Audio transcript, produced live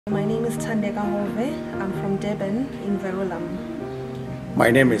My name is Tandeka Hove. I'm from Durban in Verulam.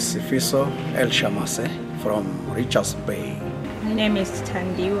 My name is Sifiso El Shamase from Richards Bay. My name is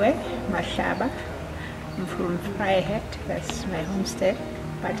Tandiwe Mashaba. I'm from Vryheid, that's my homestead,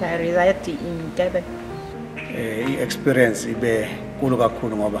 but I reside in Durban. I-experience ibe kulu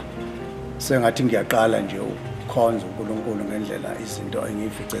kakhulu ngoba sengathi ngiyaqala nje ukukhonza uNkulunkulu ngendlela izinto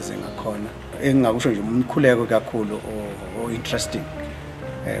engiyifice zingakhona. Engingakusho nje umkhuleko kakhulu o interesting.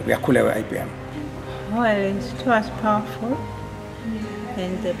 Kuyakhuleka IBM. Well, it was powerful,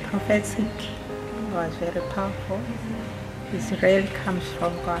 and the prophetic was very powerful. It really comes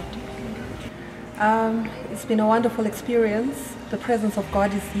from God. It's been a wonderful experience. The presence of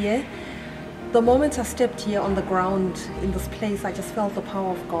God is here. The moment I stepped here on the ground in this place, I just felt the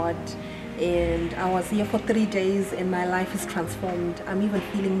power of God. And I was here for 3 days and my life is transformed. I'm even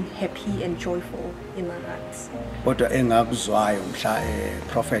feeling happy and joyful in my heart. Kodwa engakuzwayo mhla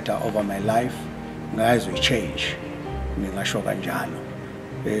prophet over my life ngazwe change. Ningasho kanjalo.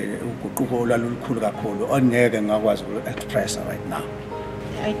 Uguquko olwalukhulu kakhulu ongeke ngakwazi uku-express right now.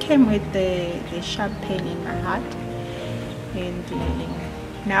 I came with the sharp pain in my heart, and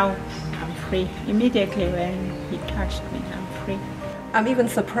now I'm free. Immediately when he touched me, I'm free. I'm even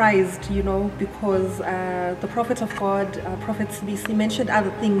surprised, because the prophet of God, Prophet Sibisi, mentioned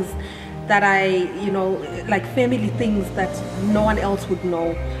other things that like family things that no one else would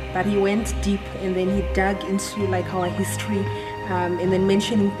know. But he went deep and then he dug into like our history and then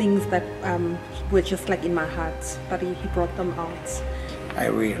mentioning things that were just like in my heart, but he brought them out. I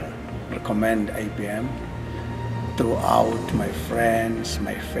will recommend IBM throughout my friends,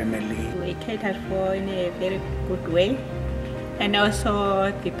 my family. We catered for in a very good way. And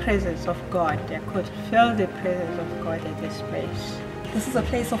also the presence of God. I could feel the presence of God at this place. This is a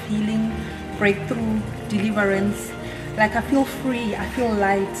place of healing, breakthrough, deliverance. Like I feel free, I feel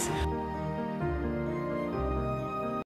light.